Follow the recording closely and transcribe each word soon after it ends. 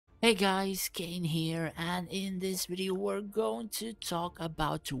Hey guys, Kane here, and in this video we're going to talk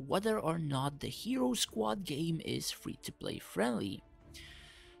about whether or not the Hero Squad game is free to play friendly.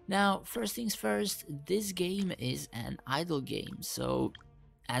 Now, first things first, this game is an idle game, so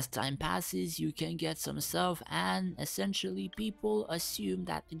as time passes you can get some stuff, and essentially people assume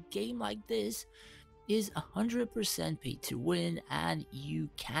that a game like this is 100% pay to win and you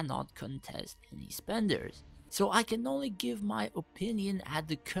cannot contest any spenders. So I can only give my opinion at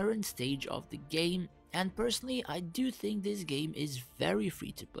the current stage of the game, and personally I do think this game is very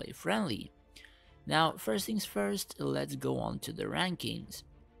free to play friendly. Now first things first, let's go on to the rankings.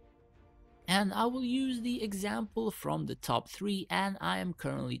 And I will use the example from the top 3, and I am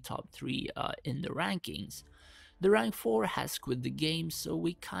currently top 3 in the rankings. The rank 4 has quit the game, so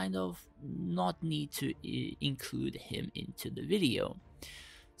we kind of not need to include him into the video.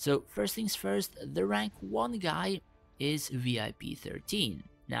 So first things first, the rank 1 guy is VIP 13.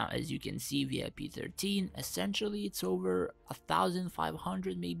 Now as you can see, VIP 13, essentially it's over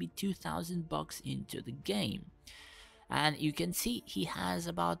 1,500, maybe 2,000 bucks into the game. And you can see he has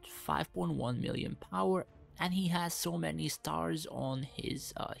about 5.1 million power, and he has so many stars on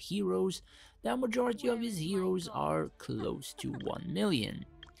his heroes. The majority of his heroes are close to 1 million.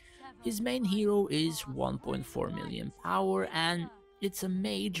 His main hero is 1.4 million power, and it's a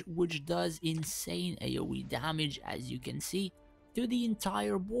mage which does insane AoE damage, as you can see, to the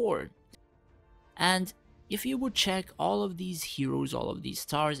entire board. And if you would check all of these heroes, all of these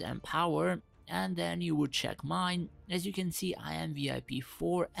stars and power, and then you would check mine, as you can see I am VIP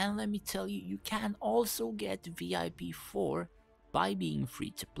 4, and let me tell you, you can also get VIP 4 by being free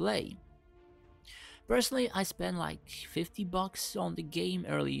to play. Personally, I spend like 50 bucks on the game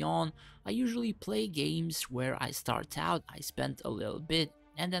early on. I usually play games where I start out, I spend a little bit,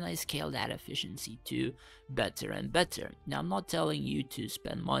 and then I scale that efficiency to better and better. Now I'm not telling you to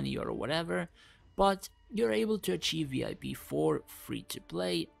spend money or whatever, but you're able to achieve VIP 4 free to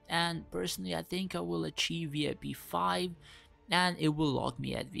play, and personally I think I will achieve VIP 5, and it will lock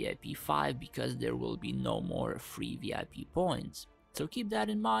me at VIP 5 because there will be no more free VIP points. So keep that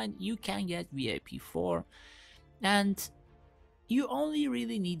in mind, you can get VIP 4, and you only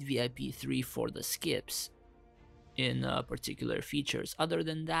really need VIP 3 for the skips in particular features. Other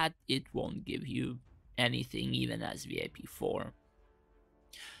than that, it won't give you anything even as VIP 4.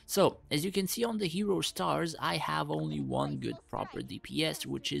 So, as you can see on the hero stars, I have only one good proper DPS,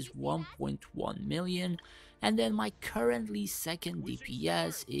 which is 1.1 million, and then my currently second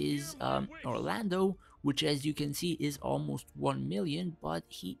DPS is Orlando, which as you can see is almost 1 million, but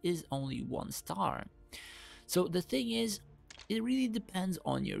he is only 1 star. So the thing is, it really depends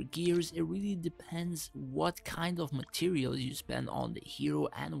on your gears, it really depends what kind of materials you spend on the hero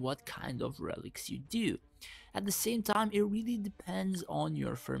and what kind of relics you do. At the same time, it really depends on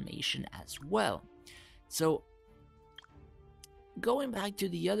your formation as well. So going back to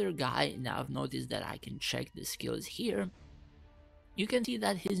the other guy, now I've noticed that I can check the skills here. You can see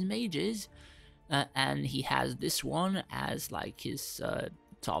that his mages, and he has this one as like his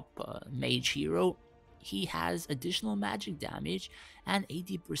top mage hero. He has additional magic damage and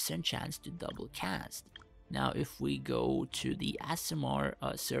 80% chance to double cast. Now if we go to the ASMR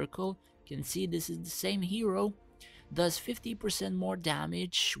circle, you can see this is the same hero, does 50% more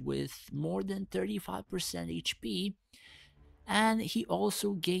damage with more than 35% HP, and he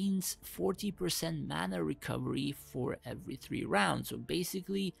also gains 40% mana recovery for every 3 rounds. So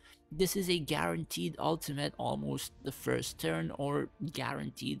basically this is a guaranteed ultimate almost the first turn, or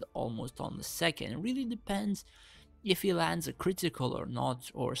guaranteed almost on the second. It really depends if he lands a critical or not,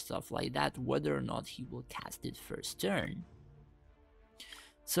 or stuff like that, whether or not he will cast it first turn.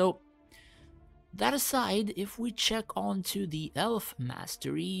 So that aside, if we check onto the elf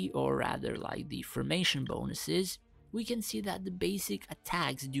mastery, or rather like the formation bonuses, we can see that the basic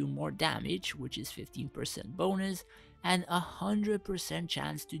attacks do more damage, which is 15% bonus, and 100%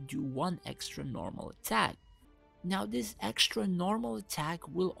 chance to do 1 extra normal attack. Now this extra normal attack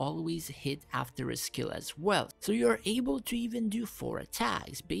will always hit after a skill as well, so you're able to even do 4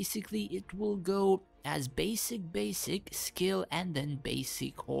 attacks. Basically it will go as basic, skill, and then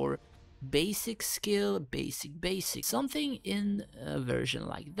basic, or basic skill, basic, something in a version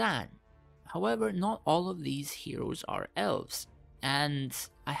like that. However, not all of these heroes are elves, and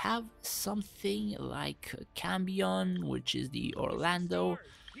I have something like Cambion, which is the Orlando,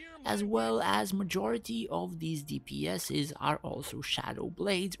 as well as majority of these DPSs are also Shadow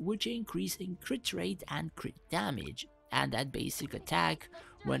Blades, which increase in crit rate and crit damage, and that basic attack,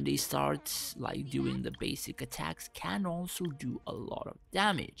 when they start like doing the basic attacks, can also do a lot of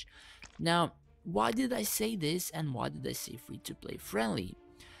damage. Now, why did I say this, and why did I say free to play friendly?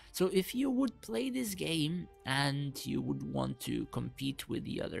 So if you would play this game and you would want to compete with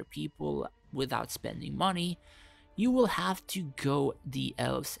the other people without spending money, you will have to go the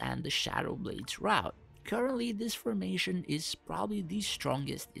Elves and the Shadow Blades route. Currently, this formation is probably the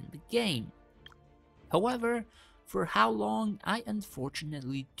strongest in the game. However, for how long, I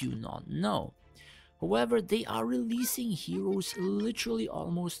unfortunately do not know. However, they are releasing heroes literally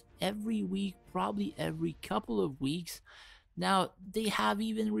almost every week, probably every couple of weeks. Now, they have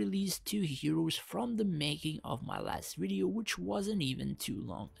even released 2 heroes from the making of my last video, which wasn't even too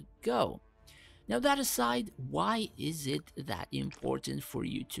long ago. Now, that aside, why is it that important for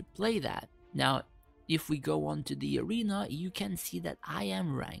you to play that? Now, if we go on to the arena, you can see that I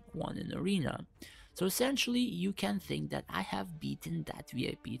am rank 1 in arena. So essentially, you can think that I have beaten that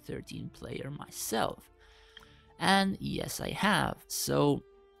VIP 13 player myself. And yes, I have. So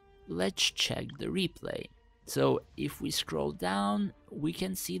let's check the replay. So if we scroll down, we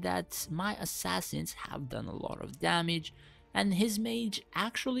can see that my assassins have done a lot of damage, and his mage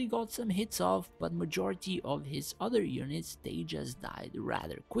actually got some hits off, but majority of his other units, they just died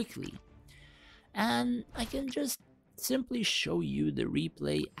rather quickly. And I can just simply show you the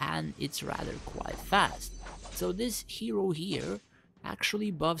replay, and it's rather quite fast. So this hero here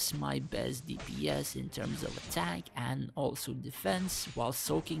actually buffs my best DPS in terms of attack and also defense while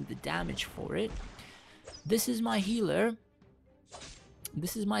soaking the damage for it. This is my healer.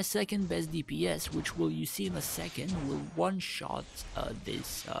 This is my second best DPS, which will you see in a second will one-shot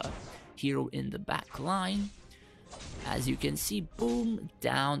this hero in the back line. As you can see, boom,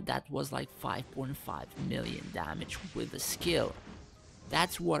 down, that was like 5.5 million damage with a skill.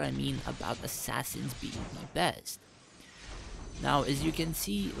 That's what I mean about assassins being the best. Now, as you can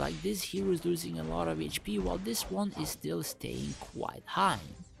see, like this hero is losing a lot of HP while this one is still staying quite high.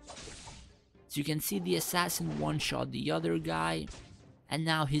 So you can see the assassin one-shot the other guy, and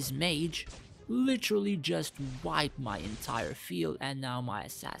now his mage literally just wiped my entire field, and now my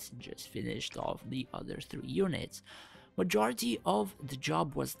assassin just finished off the other 3 units. Majority of the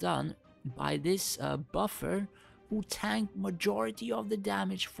job was done by this buffer who tanked majority of the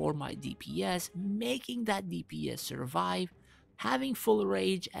damage for my DPS, making that DPS survive, having full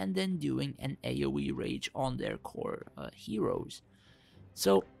rage, and then doing an AoE rage on their core heroes.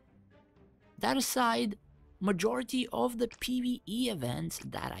 So that aside, majority of the PvE events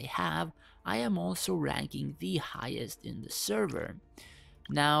that I have, I am also ranking the highest in the server.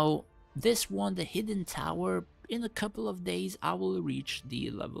 Now, this one, the Hidden Tower, in a couple of days I will reach the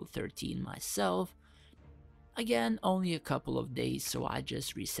level 13 myself. Again, only a couple of days, so I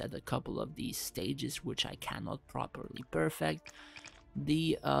just reset a couple of these stages which I cannot properly perfect.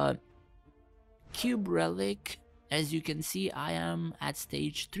 The Cube Relic, as you can see, I am at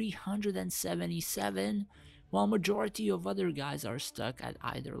stage 377, while majority of other guys are stuck at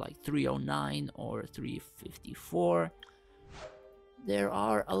either like 309 or 354. There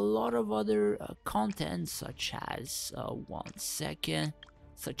are a lot of other content such as, one second,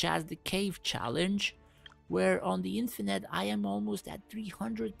 such as the Cave Challenge, where on the Infinite I am almost at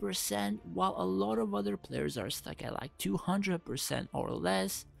 300%, while a lot of other players are stuck at like 200% or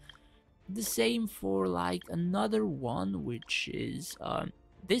less. The same for like another one, which is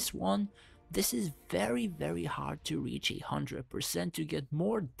this one. This is very hard to reach 100% to get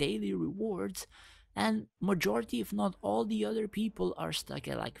more daily rewards, and majority if not all the other people are stuck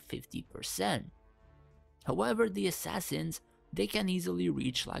at like 50%. However, the assassins, they can easily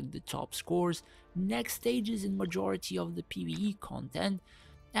reach like the top scores, next stages in majority of the PvE content,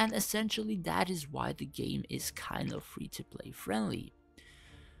 and essentially that is why the game is kind of free to play friendly.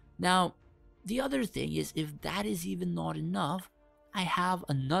 Now, the other thing is, if that is even not enough, I have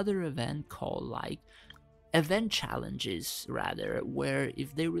another event called like event challenges rather, where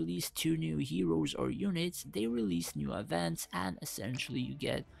if they release 2 new heroes or units, they release new events, and essentially you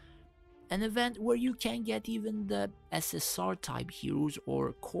get an event where you can get even the SSR type heroes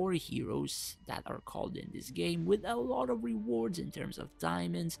or core heroes that are called in this game, with a lot of rewards in terms of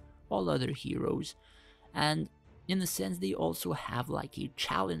diamonds, all other heroes. And in a sense, they also have like a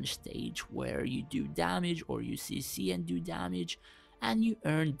challenge stage where you do damage or you CC and do damage, and you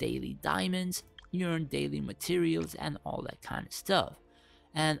earn daily diamonds, you earn daily materials, and all that kind of stuff.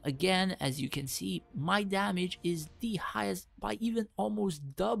 And again, as you can see, my damage is the highest by even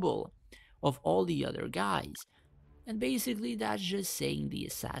almost double of all the other guys. And basically that's just saying the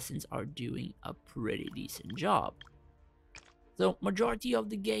assassins are doing a pretty decent job. So majority of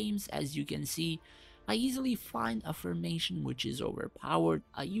the games, as you can see, I easily find a formation which is overpowered,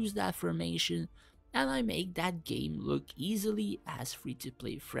 I use that formation, and I make that game look easily as free to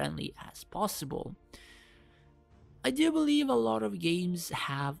play friendly as possible. I do believe a lot of games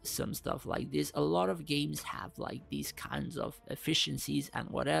have some stuff like this. A lot of games have like these kinds of efficiencies and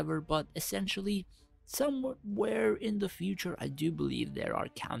whatever, but essentially, somewhere in the future, I do believe there are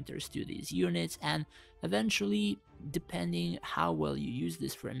counters to these units, and eventually, depending how well you use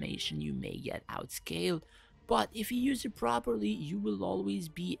this formation, you may get outscaled. But if you use it properly, you will always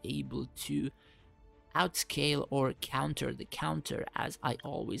be able to outscale or counter the counter, as I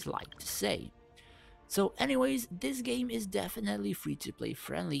always like to say. So anyways, this game is definitely free to play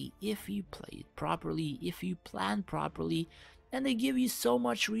friendly if you play it properly, if you plan properly, and they give you so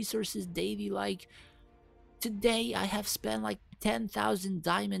much resources daily. Like today I have spent like 10,000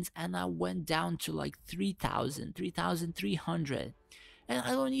 diamonds and I went down to like 3,000, 3,300, and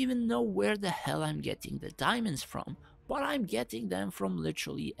I don't even know where the hell I'm getting the diamonds from, but I'm getting them from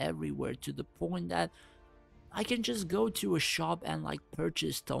literally everywhere, to the point that I can just go to a shop and like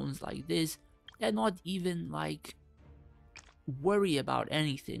purchase stones like this and not even like worry about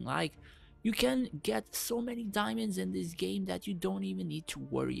anything. Like you can get so many diamonds in this game that you don't even need to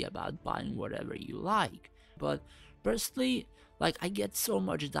worry about buying whatever you like. But personally, like I get so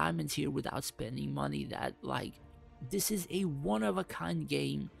much diamonds here without spending money that like this is a one of a kind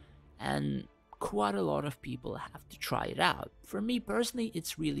game, and quite a lot of people have to try it out. For me personally,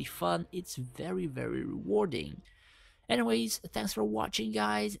 it's really fun, it's very rewarding. Anyways, thanks for watching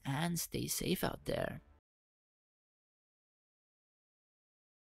guys, and stay safe out there.